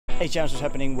Hey champs, what's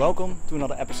happening? Welcome to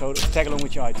another episode of Tag Along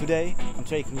with Your Eye. Today I'm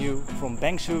taking you from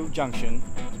Bang Sue Junction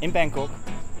in Bangkok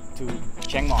to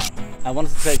Chiang Mai. I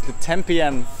wanted to take the 10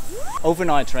 p.m.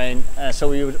 overnight train so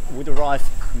we would arrive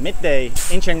midday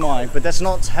in Chiang Mai, but that's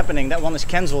not happening. That one is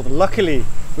cancelled. Luckily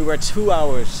we were 2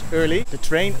 hours early. The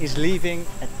train is leaving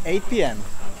at 8 p.m.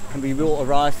 and we will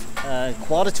arrive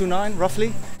 8:45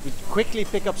 roughly. We quickly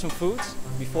pick up some food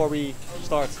before we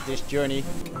start this journey.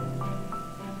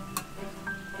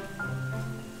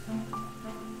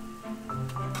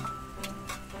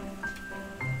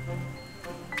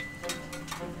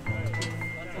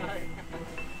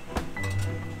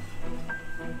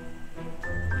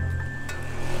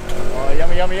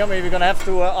 Yummy, yummy. We're gonna have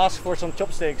to ask for some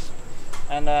chopsticks,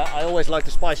 and I always like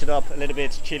to spice it up a little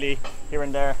bit, chili here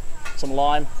and there, some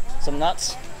lime, some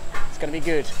nuts. It's gonna be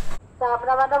good.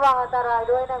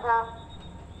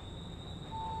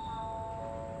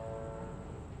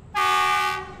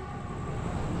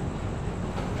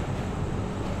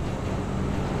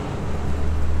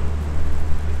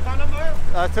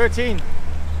 Uh, 13.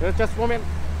 Just 1 minute.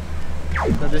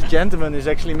 So this gentleman is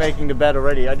actually making the bed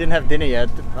already. I didn't have dinner yet.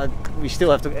 We still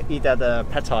have to eat that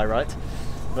pad thai, right?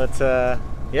 But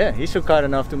yeah, he's so kind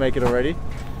enough to make it already.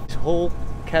 This whole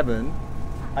cabin,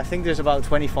 I think there's about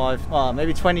 25,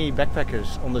 maybe 20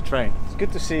 backpackers on the train. It's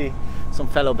good to see some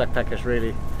fellow backpackers,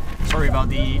 really. Sorry about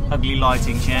the ugly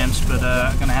lighting, champs, but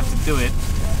I'm gonna have to do it.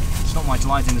 It's not much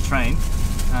light in the train.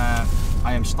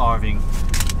 I am starving.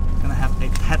 I'm gonna have a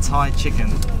pad thai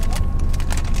chicken.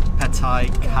 Pad thai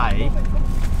kai.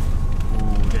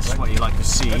 Ooh, this is what you like to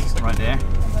see right there.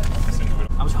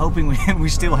 I was hoping we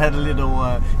still had a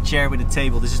little chair with a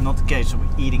table. This is not the case, so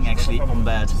we're eating actually on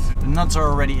bed. The nuts are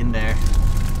already in there.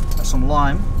 Some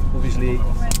lime, obviously,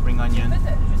 spring onion.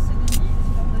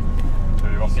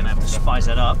 You're gonna have to spice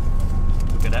that up.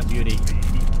 Look at that beauty.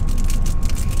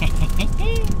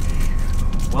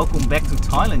 Welcome back to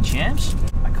Thailand, champs.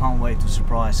 I can't wait to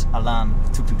surprise Alan, the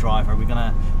tuk-tuk driver. We're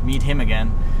gonna meet him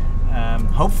again.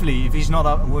 Hopefully, if he's not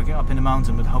working up in the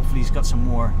mountain, but hopefully he's got some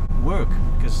more work,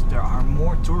 because there are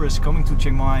more tourists coming to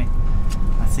Chiang Mai,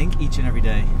 I think, each and every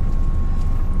day.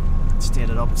 Let's stir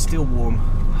it up. It's still warm.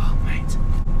 Oh, mate.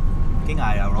 Cái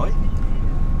ngày nào rồi?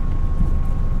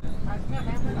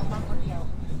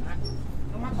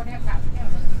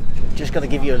 Just gonna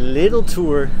give you a little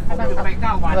tour.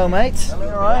 Hello, mate. Hello,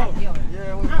 all right? Yeah,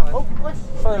 we're fine. Oh,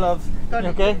 sorry, love. You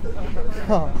okay?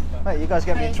 Oh, mate, you guys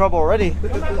get me in trouble already. Hey,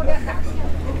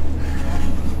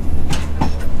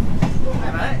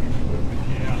 mate.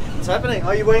 What's happening?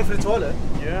 Are you waiting for the toilet?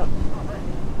 Yeah.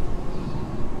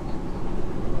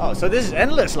 Oh, so this is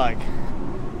endless, like.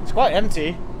 It's quite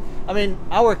empty. I mean,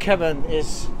 our cabin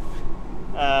is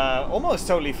almost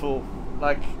totally full.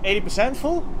 Like 80%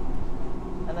 full.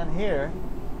 And then here,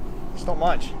 it's not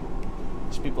much.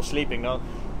 There's people sleeping though.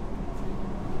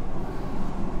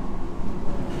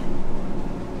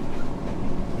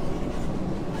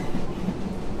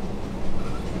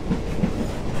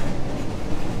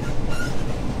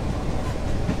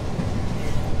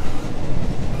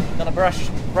 Gonna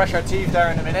brush our teeth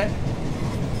there in a minute.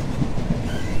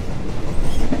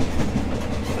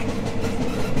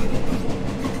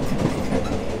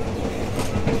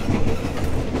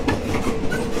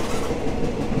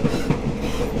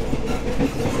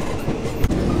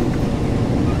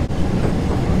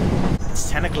 It's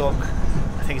 10 o'clock.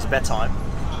 I think it's bedtime.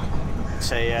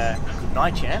 Say good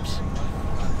night, champs.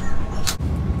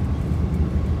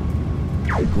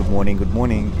 Good morning, good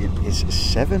morning. It is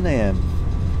 7 a.m.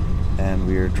 and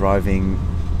we are driving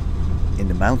in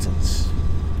the mountains.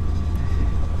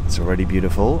 It's already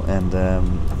beautiful, and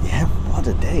yeah, what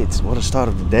a day. What a start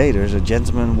of the day. There's a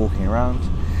gentleman walking around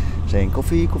saying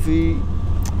coffee, coffee.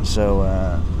 So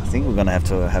I think we're gonna have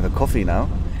to have a coffee now.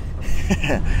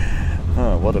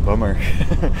 Oh, what a bummer.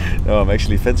 No, I'm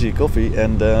actually fancy coffee,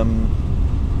 and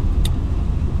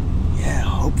yeah,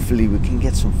 hopefully we can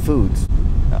get some food.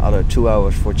 Another 2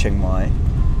 hours for Chiang Mai,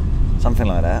 something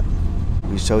like that.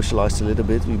 We socialized a little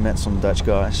bit. We met some Dutch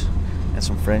guys and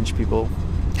some French people.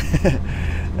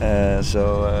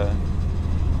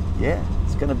 Yeah,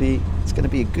 it's gonna be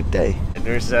a good day.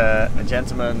 There's a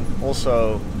gentleman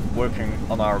also working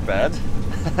on our bed.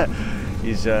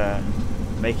 He's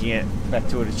making it back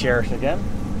to the chairs again.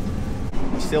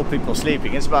 Still people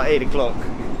sleeping. It's about 8 o'clock,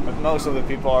 but most of the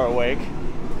people are awake.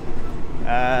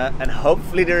 And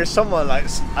hopefully there is someone, like,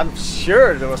 I'm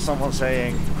sure there was someone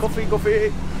saying coffee,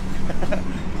 coffee.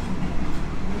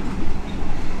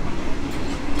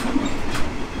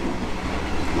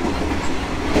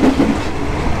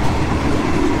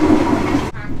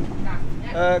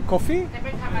 Coffee?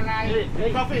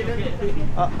 Coffee.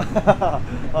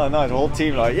 Oh, nice. The whole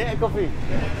team like, yeah, coffee.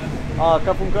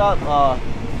 Kapung Krat.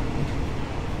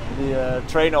 The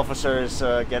train officer is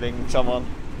getting someone.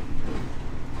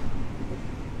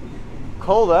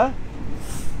 Cold, huh?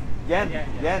 Yen.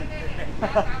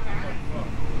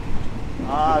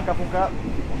 Kapung Krat.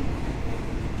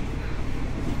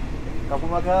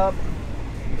 Kapung Krat.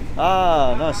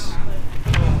 Nice.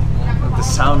 The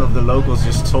sound of the locals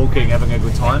just talking, having a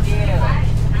good time.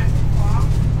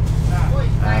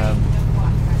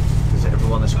 Because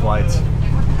everyone is quiet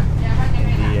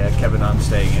in the cabin I'm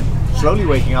staying in. Slowly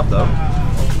waking up though.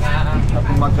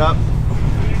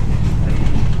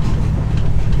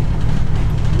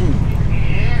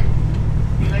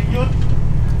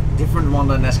 Different one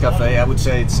than Nescafe, I would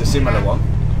say it's a similar one.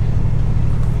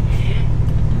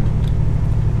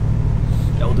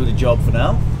 That will do the job for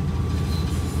now.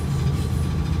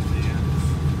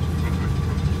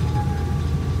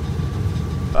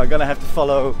 I'm gonna have to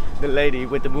follow the lady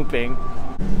with the mooping.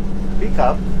 Pick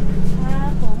up.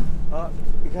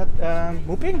 You got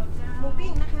mooping? หมูปิ้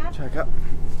งนะครับ ใช่ครับ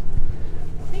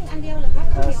ปิ้งอันเดียวเหรอครับ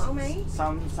ข้าวเหนียวเอาไหม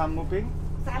Some mooping?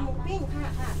 3 หมูปิ้งค่ะ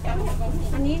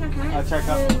อันนี้นะคะ ใช่ค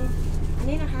รับ อัน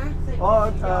นี้นะคะ อ๋อ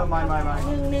ไม่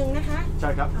หนึ่งนะคะ ใช่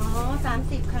ครับ อ๋อ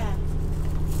30ค่ะ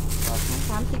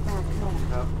30 บาท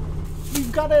ค่ะ We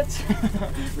got it!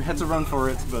 We had to run for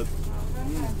it, but...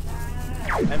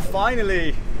 And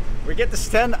finally, we get to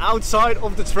stand outside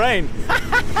of the train.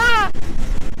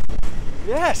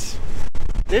 Yes!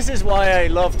 This is why I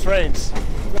love trains.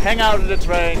 Hang out in the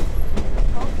train.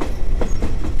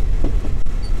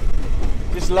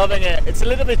 Just loving it. It's a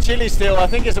little bit chilly still. I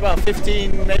think it's about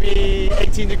 15, maybe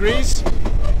 18 degrees.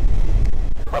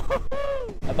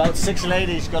 About 6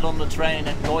 ladies got on the train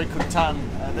at Doi Kutan,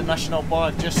 the national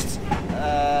park, just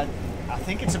I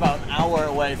think it's about an hour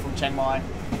away from Chiang Mai.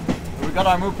 We got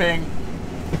our mooping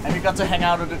and we got to hang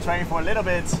out on the train for a little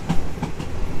bit.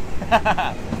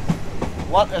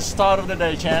 What a start of the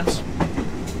day, champs.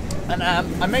 And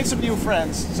I made some new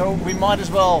friends, so we might as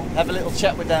well have a little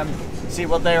chat with them, see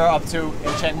what they are up to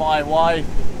in Chiang Mai. Why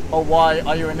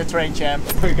are you in the train, champ?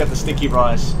 We got the sticky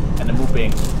rice and the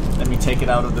mooping. Let me take it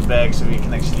out of the bag so we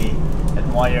can actually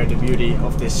admire the beauty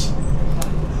of this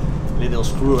little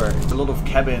screwer. It's a lot of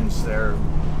cabins. They're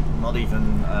not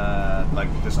even like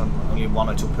there's only 1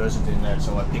 or 2 persons in there.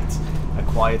 So I picked a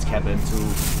quiet cabin to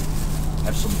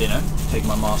have some dinner, take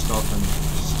my mask off and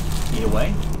just eat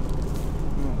away.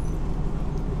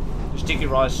 The sticky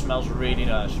rice smells really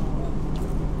nice.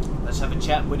 Let's have a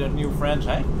chat with our new friends,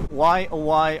 hey? Why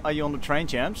are you on the train,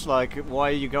 champs? Like, why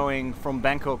are you going from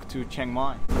Bangkok to Chiang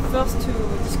Mai? First to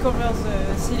discover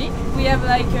the city. We have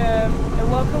like a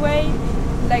walkaway,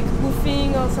 like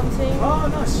woofing or something. Oh,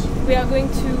 nice. We are going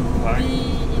to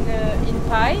be in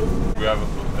Pai. We have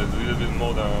a little bit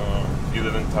more than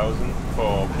 11,000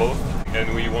 for both,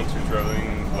 and we want to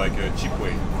traveling like a cheap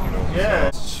way, you know. Yeah,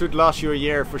 it should last you a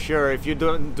year for sure. If you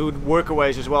don't do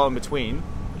workaways as well in between.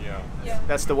 Yeah.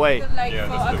 That's the way. So, like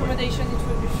for accommodation it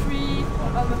will be free,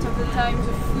 almost of the time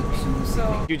the food too,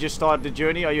 so... You just started the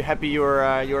journey, are you happy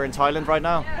you're in Thailand right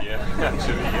now? Yeah,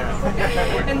 actually,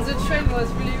 yeah. And the train was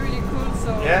really cool,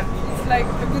 so yeah? It's like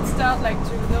a good start, like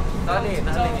to talk and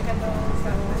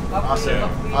all, Awesome.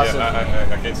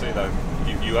 I can say that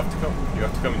you have to come. You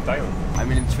have to come in Thailand.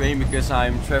 I'm in a train because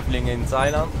I'm traveling in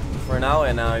Thailand for now,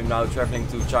 and I'm now traveling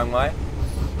to Chiang Mai.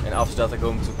 And after that I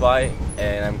go to Pai,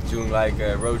 and I'm doing like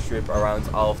a road trip around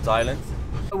all of Thailand.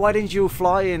 Why didn't you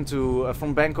fly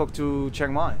from Bangkok to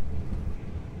Chiang Mai?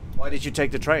 Why did you take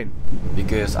the train?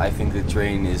 Because I think the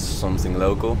train is something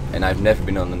local, and I've never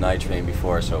been on the night train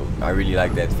before, so I really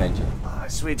like the adventure. Ah,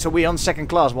 sweet. So we're on second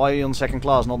class. Why are you on second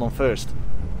class, not on first?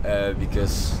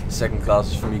 Because second class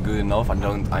is for me good enough.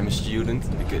 I'm a student,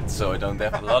 so I don't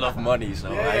have a lot of money, so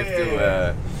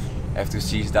I have to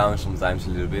seize down sometimes a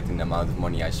little bit in the amount of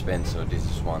money I spend. So this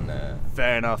is one.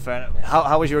 Fair enough.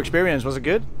 How was your experience? Was it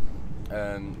good?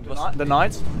 The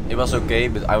night? It was okay,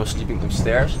 but I was sleeping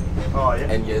upstairs. Oh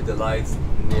yeah. And you had the light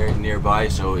nearby,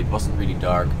 so it wasn't really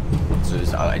dark. So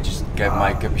I just kept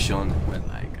my capuchon and went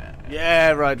like.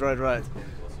 Yeah, right.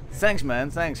 Thanks, man.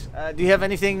 Thanks. Do you have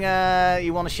anything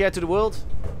you want to share to the world?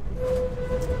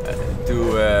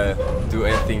 Do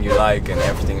anything you like, and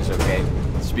everything is okay.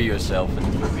 Just be yourself, and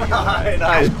it will be okay.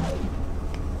 Nice.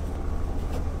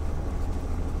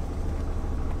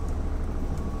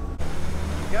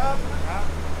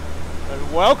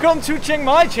 Welcome to Chiang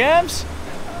Mai, champs.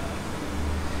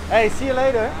 Hey, see you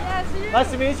later. Yeah, see you.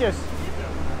 Nice to meet you.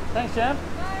 Thanks, champ.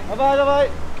 Bye.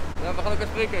 Ja, we gaan elkaar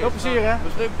spreken. Veel plezier, hè? We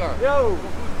spreken elkaar. Yo.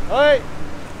 Hoi.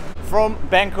 From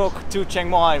Bangkok to Chiang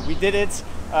Mai, we did it.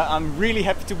 I'm really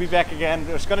happy to be back again.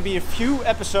 There's gonna be a few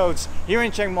episodes here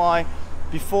in Chiang Mai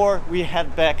before we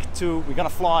head back to, we're gonna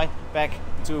fly back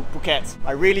to Phuket.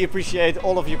 I really appreciate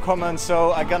all of your comments,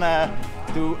 so I'm gonna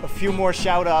do a few more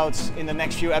shout outs in the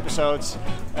next few episodes.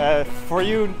 For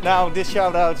you now, this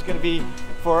shout out is gonna be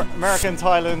for America and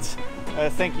Thailand.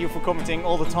 Thank you for commenting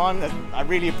all the time. I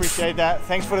really appreciate that.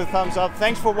 Thanks for the thumbs up.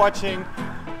 Thanks for watching.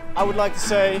 I would like to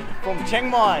say from Chiang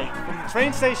Mai, from the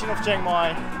train station of Chiang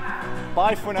Mai,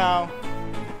 bye for now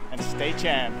and stay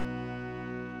champ.